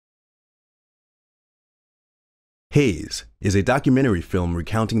HAZE is a documentary film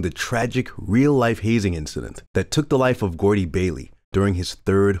recounting the tragic, real-life hazing incident that took the life of Gordy Bailey during his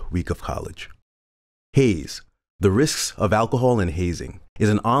third week of college. HAZE, The Risks of Alcohol and Hazing, is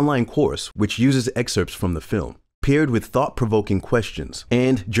an online course which uses excerpts from the film, paired with thought-provoking questions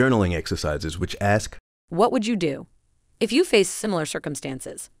and journaling exercises which ask, what would you do if you faced similar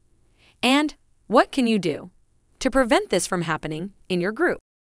circumstances? And what can you do to prevent this from happening in your group?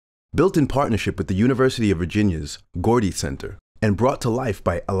 Built in partnership with the University of Virginia's Gordy Center and brought to life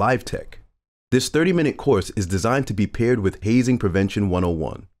by AliveTech, this 30-minute course is designed to be paired with Hazing Prevention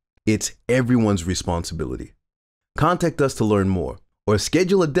 101. It's everyone's responsibility. Contact us to learn more or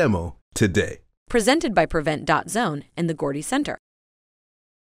schedule a demo today. Presented by Prevent.Zone and the Gordy Center.